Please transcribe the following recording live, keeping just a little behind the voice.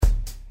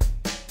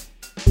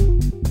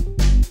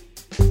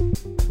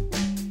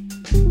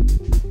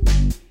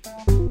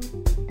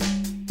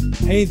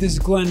Hey, this is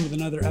Glenn with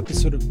another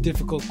episode of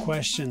Difficult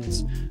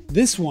Questions.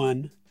 This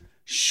one,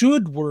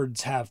 should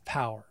words have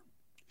power?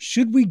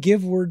 Should we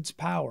give words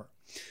power?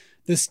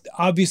 This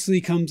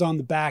obviously comes on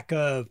the back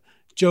of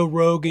Joe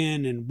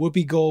Rogan and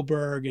Whoopi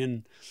Goldberg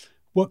and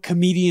what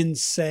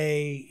comedians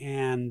say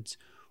and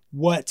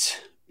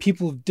what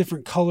people of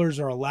different colors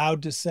are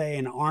allowed to say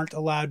and aren't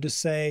allowed to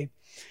say.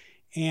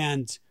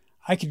 And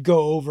I could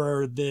go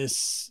over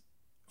this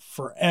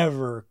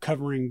forever,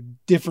 covering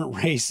different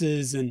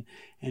races and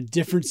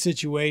different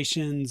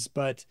situations.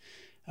 But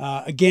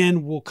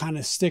again, we'll kind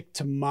of stick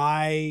to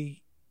my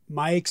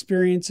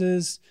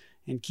experiences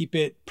and keep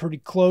it pretty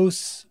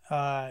close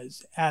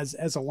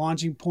as a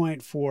launching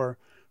point for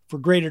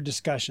greater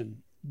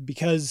discussion.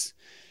 Because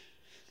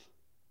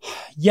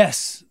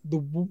yes, the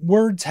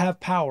words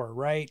have power,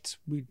 right?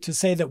 To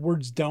say that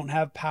words don't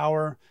have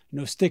power,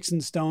 sticks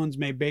and stones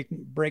may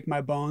break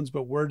my bones,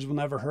 but words will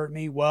never hurt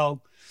me.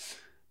 Well,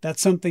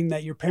 that's something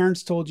that your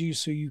parents told you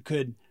so you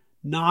could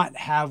not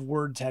have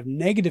words have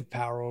negative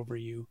power over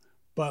you,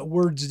 but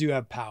words do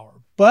have power.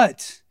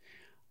 But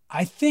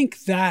I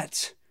think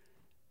that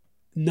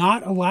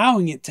not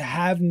allowing it to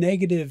have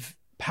negative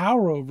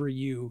power over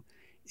you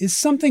is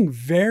something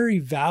very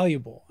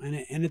valuable,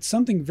 and it's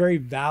something very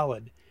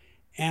valid.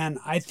 And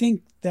I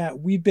think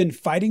that we've been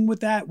fighting with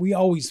that. We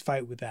always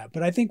fight with that,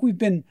 but I think we've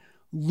been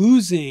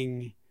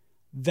losing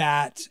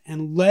that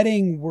and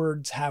letting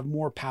words have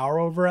more power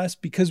over us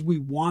because we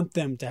want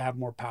them to have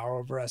more power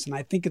over us. And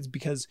I think it's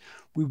because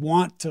we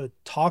want to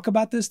talk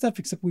about this stuff,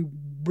 except we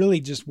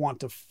really just want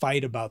to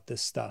fight about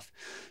this stuff.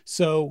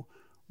 So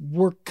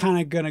we're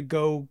kind of going to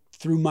go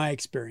through my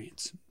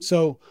experience.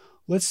 So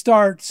let's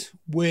start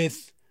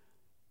with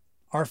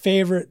our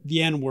favorite,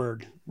 the N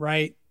word,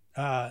 right?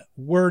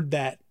 Word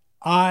that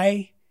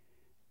I,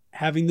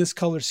 having this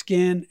color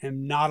skin,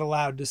 am not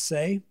allowed to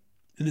say,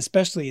 and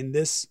especially in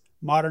this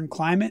modern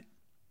climate.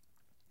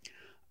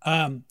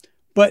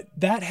 But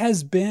that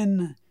has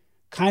been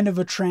kind of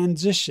a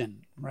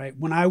transition, right?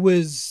 When I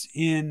was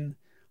in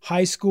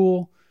high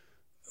school,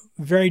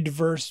 very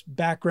diverse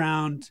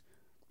background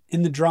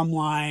in the drum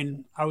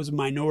line. I was a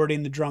minority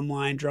in the drum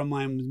line. Drum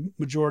line was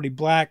majority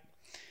black.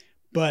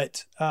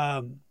 But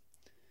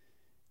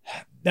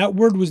that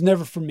word was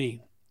never for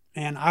me.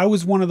 And I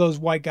was one of those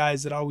white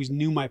guys that always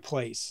knew my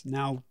place.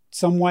 Now,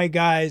 some white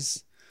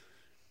guys,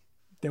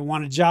 they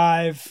want to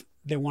jive.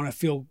 They want to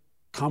feel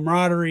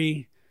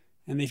camaraderie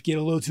and they get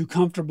a little too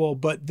comfortable.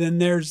 But then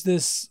there's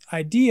this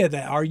idea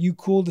that, are you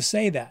cool to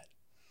say that?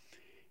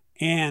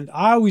 And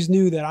I always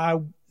knew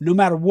that no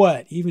matter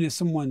what, even if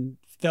someone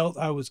felt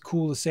I was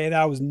cool to say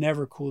that, I was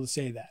never cool to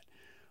say that.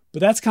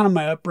 But that's kind of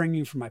my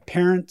upbringing from my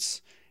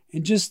parents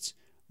and just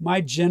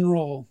my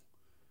general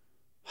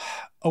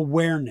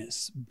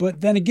awareness. But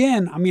then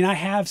again, I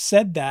have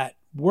said that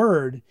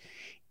word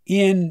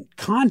in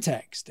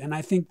context. And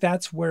I think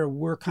that's where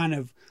we're kind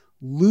of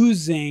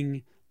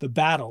losing the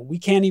battle. We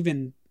can't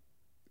even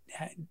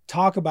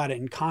talk about it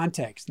in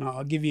context. Now,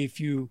 I'll give you a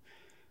few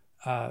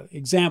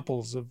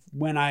examples of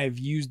when I've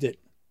used it.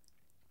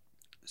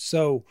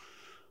 So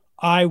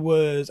I've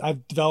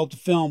developed a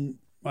film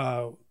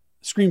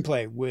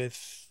screenplay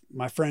with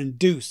my friend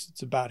Deuce.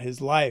 It's about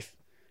his life.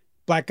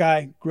 Black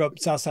guy, grew up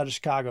south side of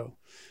Chicago.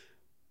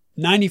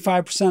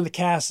 95% of the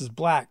cast is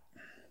black.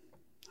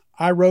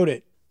 I wrote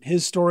it.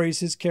 His stories,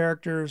 his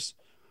characters.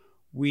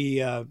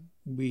 We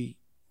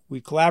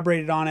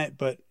collaborated on it,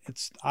 but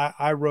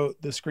I wrote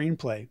the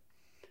screenplay,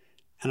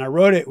 and I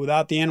wrote it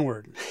without the N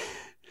word.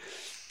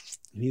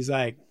 And he's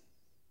like,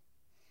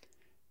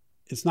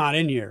 "It's not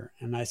in here."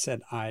 And I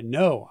said, "I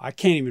know. I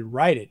can't even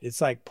write it.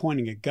 It's like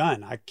pointing a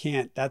gun. I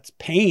can't. That's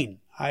pain.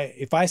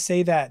 If I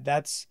say that,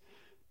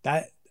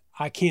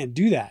 I can't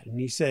do that." And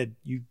he said,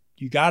 "You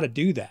got to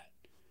do that.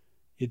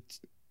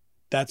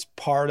 That's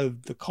part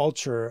of the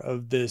culture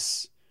of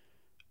this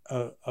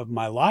of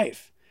my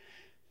life."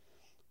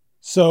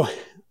 So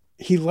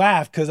he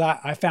laughed because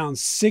I found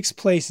 6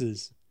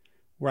 places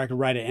where I could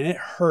write it, and it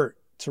hurt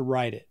to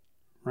write it,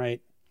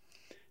 right?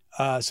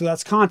 So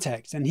that's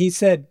context. And he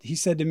said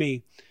to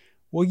me,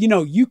 "Well,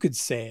 you could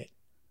say it."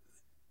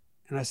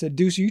 And I said,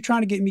 "Deuce, are you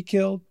trying to get me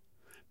killed?"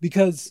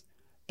 Because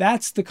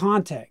that's the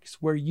context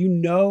where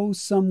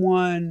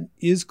someone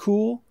is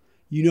cool.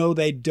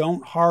 They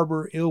don't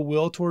harbor ill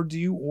will towards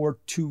you or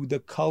to the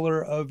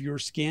color of your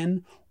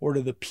skin or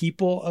to the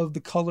people of the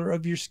color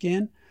of your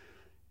skin.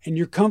 And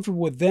you're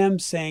comfortable with them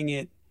saying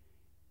it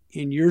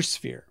in your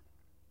sphere.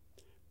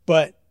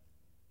 But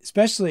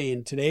especially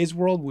in today's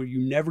world where you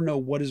never know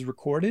what is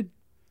recorded,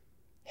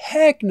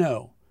 heck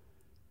no.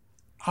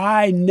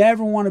 I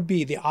never want to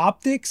be the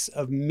optics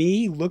of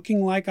me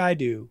looking like I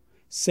do,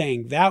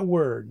 saying that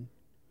word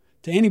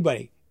to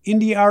anybody.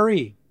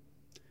 NDRE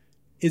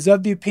is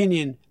of the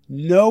opinion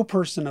no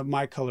person of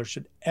my color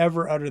should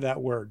ever utter that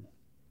word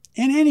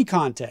in any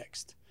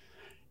context.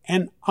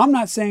 And I'm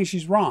not saying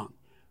she's wrong,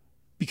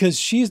 because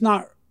she's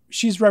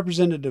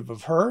representative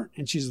of her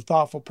and she's a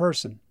thoughtful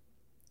person.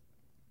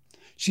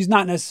 She's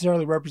not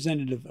necessarily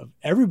representative of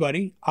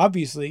everybody.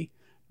 Obviously,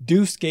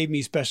 Deuce gave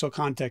me special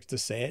context to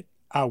say it.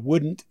 I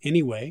wouldn't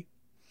anyway.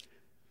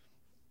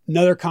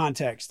 Another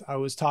context, I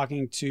was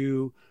talking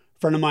to a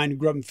friend of mine who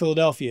grew up in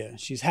Philadelphia.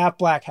 She's half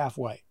black, half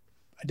white.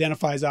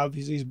 Identifies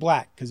obviously as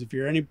black, because if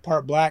you're any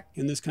part black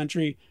in this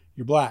country,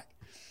 you're black.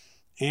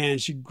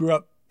 And she grew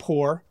up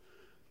poor.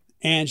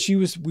 And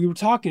we were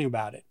talking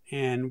about it,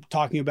 and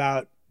talking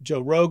about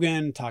Joe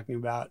Rogan, talking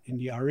about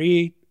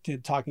NDRE,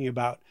 talking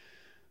about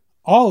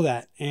all of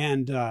that.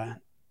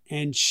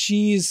 And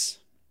she's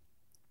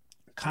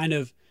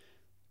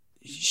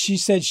she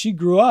said she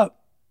grew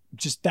up,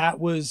 just that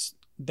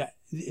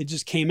it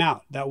just came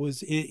out. That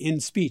was in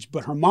speech.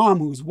 But her mom,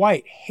 who was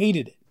white,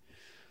 hated it.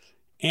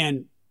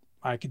 And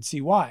I could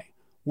see why.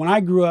 When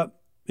I grew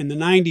up in the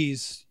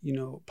 90s,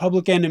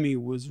 Public Enemy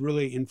was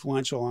really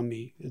influential on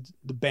me,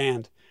 the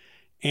band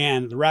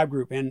and the rap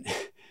group. And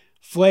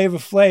Flavor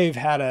Flav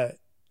had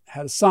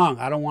a song,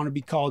 I Don't Want to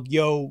Be Called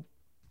Yo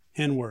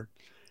N-Word.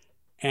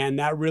 And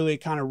that really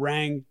kind of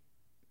rang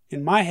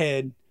in my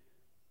head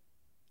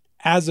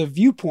as a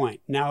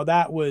viewpoint. Now,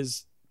 that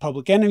was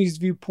Public Enemy's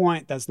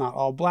viewpoint. That's not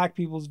all black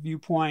people's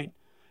viewpoint.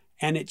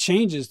 And it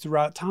changes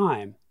throughout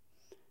time.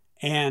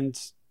 And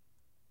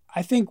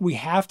I think we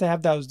have to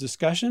have those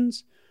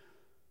discussions,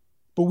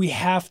 but we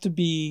have to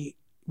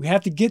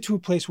get to a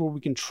place where we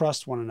can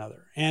trust one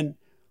another. And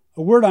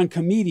a word on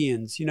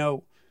comedians,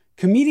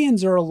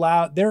 comedians are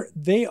allowed,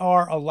 they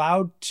are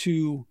allowed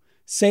to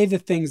say the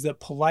things that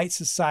polite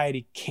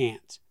society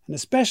can't. And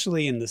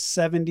especially in the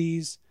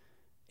 70s,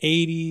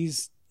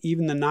 80s,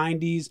 even the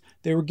 90s,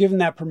 they were given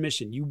that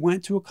permission. You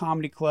went to a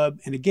comedy club,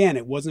 and again,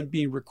 it wasn't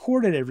being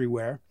recorded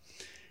everywhere.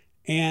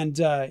 And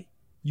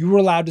you were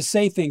allowed to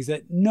say things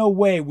that no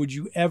way would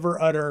you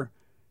ever utter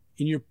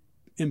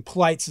in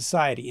polite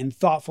society, in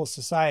thoughtful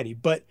society.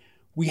 But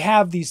we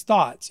have these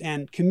thoughts,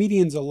 and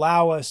comedians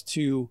allow us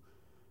to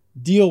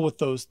deal with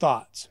those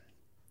thoughts.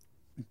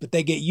 But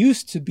they get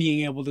used to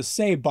being able to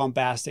say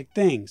bombastic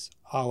things,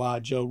 a la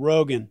Joe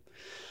Rogan.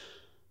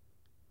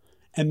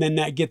 And then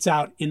that gets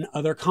out in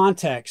other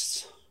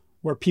contexts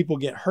where people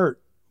get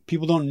hurt.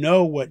 People don't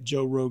know what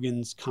Joe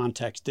Rogan's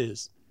context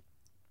is.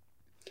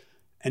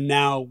 And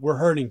now we're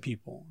hurting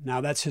people.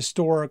 Now that's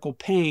historical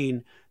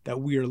pain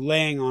that we are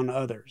laying on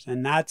others.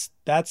 And that's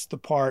the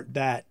part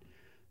that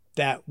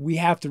we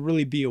have to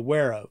really be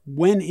aware of.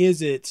 When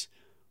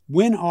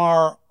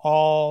are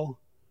all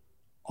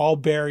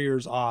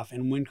barriers off,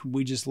 and when can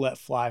we just let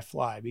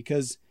fly?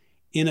 Because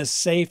in a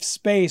safe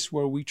space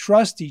where we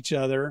trust each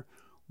other,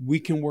 we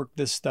can work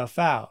this stuff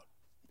out.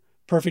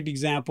 Perfect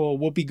example,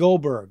 Whoopi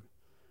Goldberg,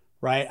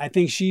 right? I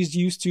think she's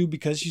used to,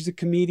 because she's a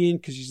comedian,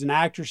 because she's an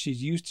actor,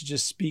 she's used to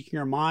just speaking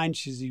her mind.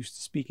 She's used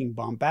to speaking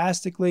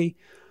bombastically.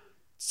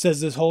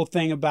 Says this whole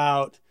thing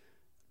about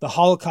the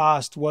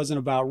Holocaust wasn't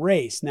about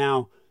race.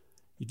 Now,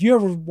 if you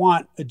ever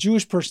want a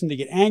Jewish person to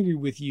get angry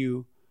with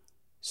you,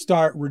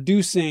 start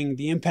reducing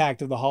the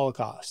impact of the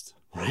Holocaust,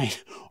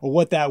 right? Or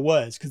what that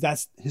was, because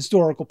that's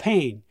historical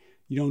pain.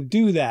 You don't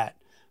do that.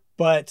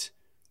 But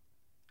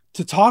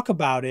to talk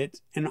about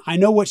it, and I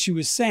know what she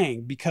was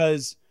saying,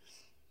 because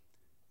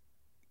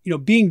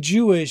being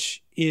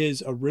Jewish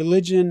is a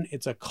religion,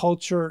 it's a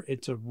culture,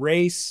 it's a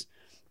race.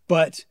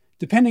 But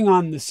depending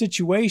on the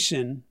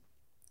situation,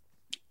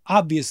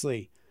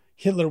 obviously,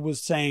 Hitler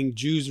was saying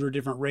Jews are a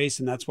different race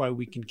and that's why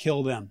we can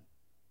kill them.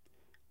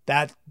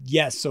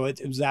 So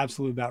it was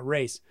absolutely about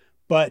race.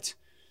 But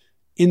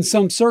in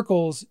some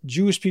circles,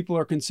 Jewish people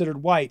are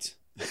considered white.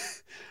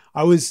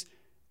 I was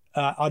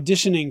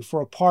auditioning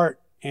for a part,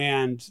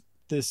 and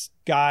this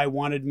guy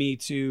wanted me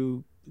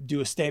to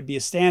be a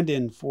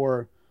stand-in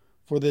for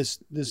this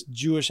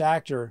Jewish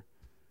actor.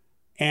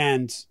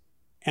 And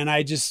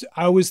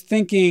I was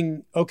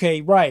thinking,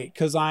 okay, right,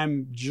 because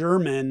I'm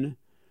German,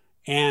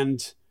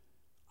 and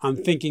I'm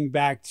thinking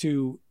back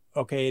to,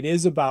 okay, it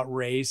is about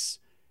race.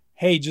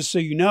 Hey, just so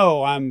you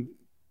know, I'm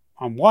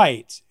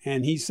white.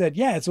 And he said,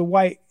 yeah, it's a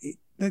white,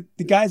 the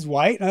guy's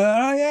white.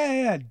 Oh,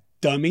 yeah,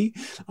 dummy.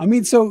 I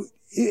mean, so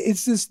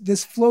it's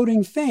this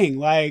floating thing,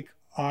 like,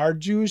 are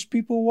Jewish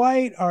people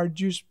white? Are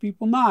Jewish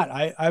people not?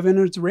 I have an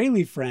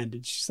Israeli friend,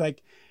 and she's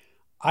like,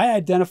 I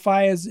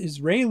identify as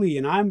Israeli,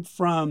 and I'm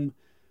from,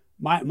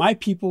 my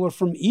people are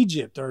from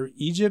Egypt. Are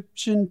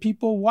Egyptian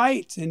people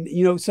white? And,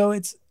 so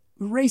it's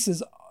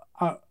races.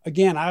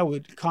 Again, I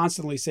would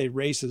constantly say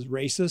race is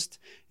racist,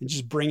 and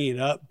just bringing it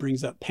up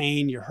brings up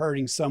pain. You're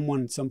hurting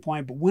someone at some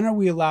point, but when are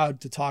we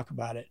allowed to talk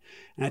about it?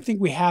 And I think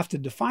we have to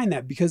define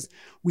that, because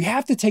we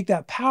have to take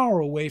that power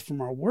away from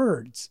our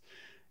words.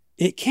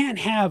 It can't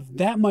have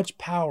that much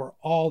power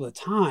all the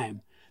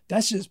time.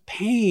 That's just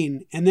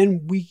pain. And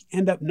then we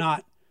end up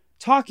not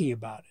talking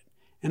about it.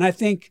 And I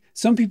think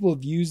some people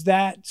have used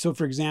that. So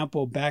for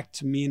example, back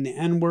to me and the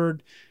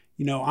N-word,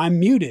 I'm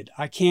muted.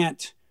 I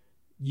can't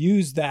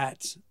use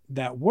that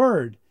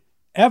word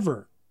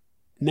ever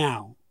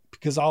now,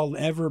 because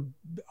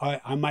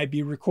I might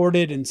be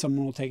recorded and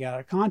someone will take it out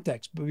of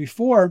context. But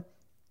before,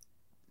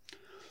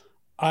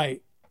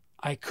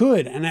 I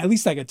could, and at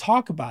least I could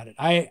talk about it.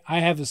 I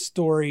have a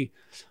story.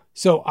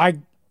 So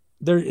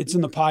it's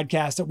in the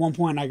podcast. At one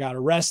point I got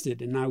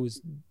arrested, and I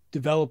was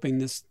developing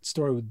this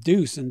story with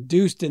Deuce, and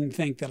Deuce didn't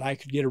think that I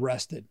could get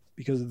arrested.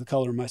 because of the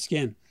color of my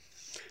skin.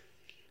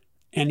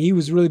 And he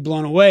was really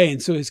blown away.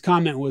 And so his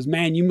comment was,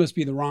 man, you must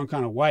be the wrong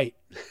kind of white.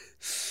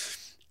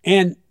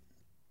 And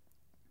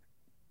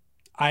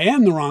I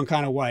am the wrong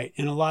kind of white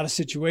in a lot of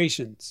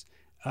situations.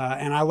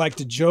 And I like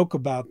to joke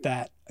about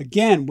that,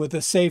 again, with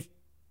a safe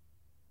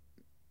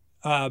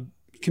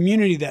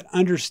community that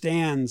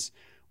understands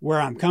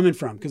where I'm coming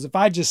from. Because if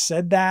I just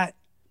said that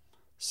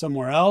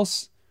somewhere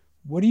else,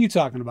 what are you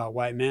talking about,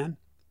 white man?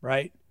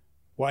 Right?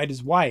 White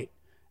is white.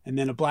 And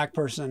then a black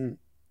person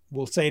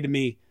will say to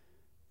me,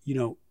 you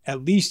know,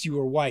 at least you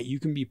are white. You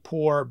can be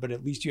poor, but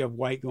at least you have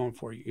white going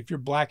for you. If you're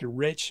black and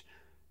rich,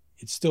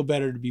 it's still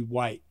better to be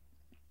white.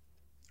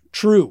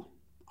 True.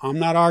 I'm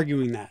not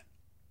arguing that.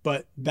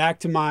 But back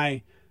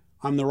to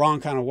I'm the wrong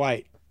kind of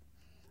white.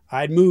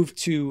 I'd moved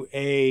to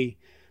a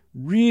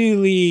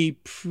really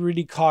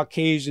pretty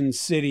Caucasian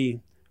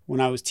city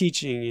when I was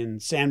teaching in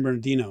San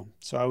Bernardino.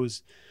 So I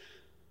was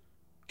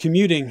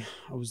commuting.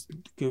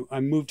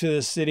 I moved to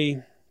this city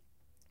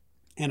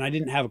and I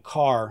didn't have a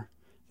car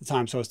at the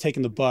time. So I was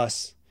taking the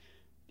bus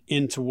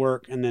into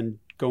work and then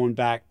going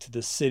back to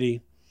the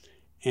city.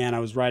 And I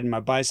was riding my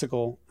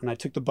bicycle and I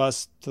took the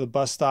bus to the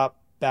bus stop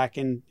back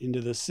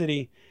into the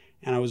city.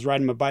 And I was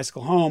riding my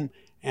bicycle home.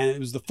 And it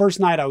was the first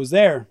night I was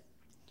there.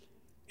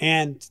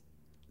 And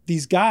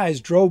these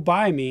guys drove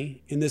by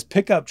me in this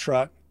pickup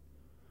truck,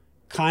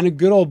 kind of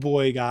good old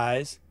boy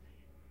guys,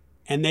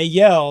 and they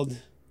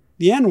yelled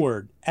the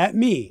N-word at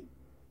me.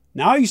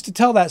 Now, I used to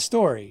tell that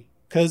story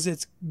because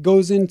it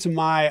goes into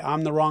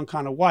I'm the wrong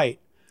kind of white,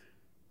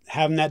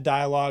 having that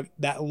dialogue,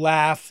 that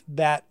laugh,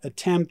 that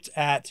attempt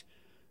at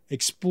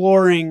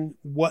exploring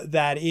what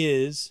that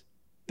is,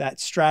 that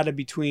strata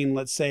between,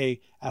 let's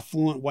say,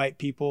 affluent white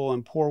people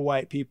and poor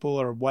white people,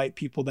 or white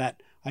people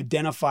that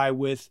identify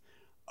with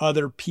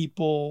other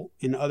people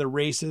in other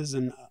races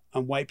and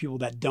white people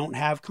that don't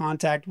have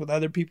contact with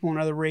other people in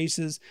other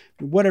races,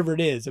 whatever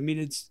it is. I mean,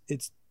 it's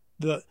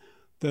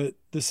the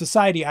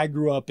society I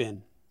grew up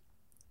in.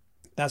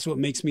 That's what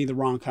makes me the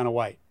wrong kind of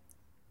white.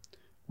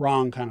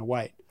 Wrong kind of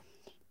white.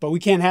 But we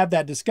can't have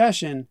that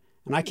discussion,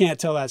 and I can't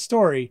tell that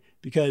story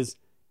because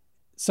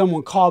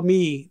someone called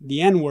me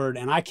the N-word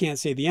and I can't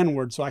say the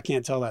N-word, so I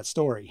can't tell that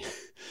story.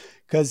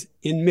 Because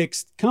in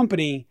mixed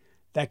company,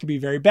 that could be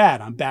very bad.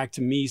 I'm back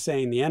to me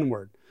saying the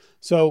N-word.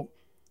 So,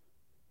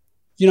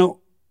 you know,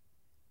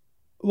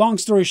 long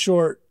story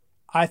short,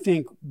 I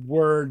think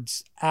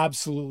words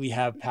absolutely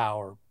have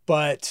power,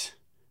 but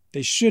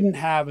they shouldn't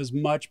have as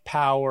much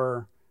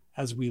power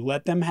as we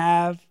let them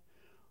have.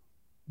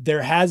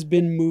 There have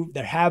been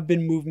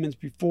movements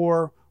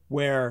before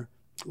where,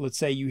 let's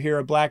say you hear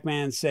a black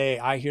man say,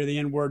 I hear the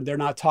N-word, they're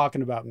not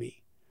talking about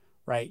me,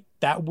 right?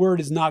 That word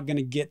is not going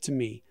to get to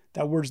me.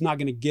 That word is not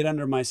going to get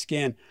under my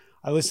skin.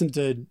 I listened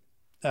to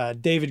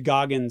David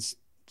Goggins,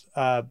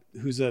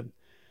 who's an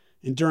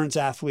endurance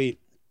athlete,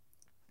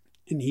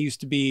 and he used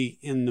to be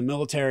in the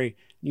military,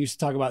 and he used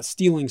to talk about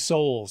stealing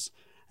souls.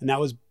 And that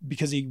was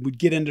because he would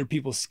get under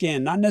people's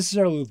skin, not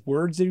necessarily with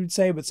words that he would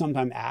say, but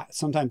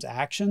sometimes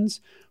actions.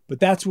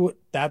 But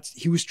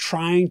he was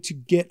trying to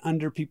get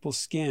under people's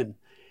skin.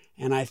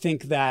 And I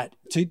think that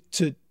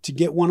to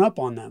get one up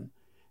on them.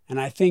 And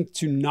I think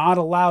to not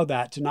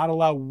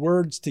allow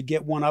words to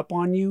get one up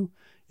on you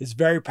is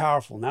very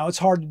powerful. Now, it's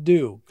hard to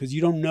do because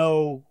you don't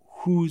know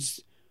whose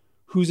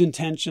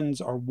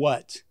intentions are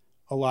what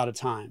a lot of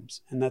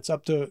times. And that's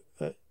up to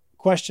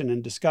question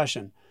and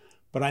discussion.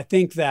 But I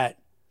think that,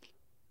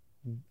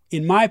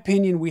 in my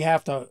opinion, we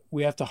have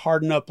to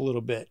harden up a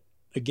little bit.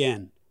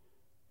 Again,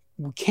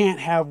 we can't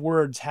have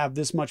words have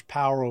this much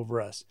power over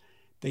us.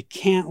 They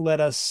can't let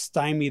us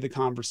stymie the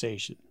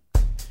conversation.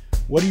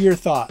 What are your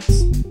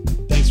thoughts?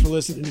 Thanks for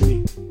listening to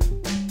me.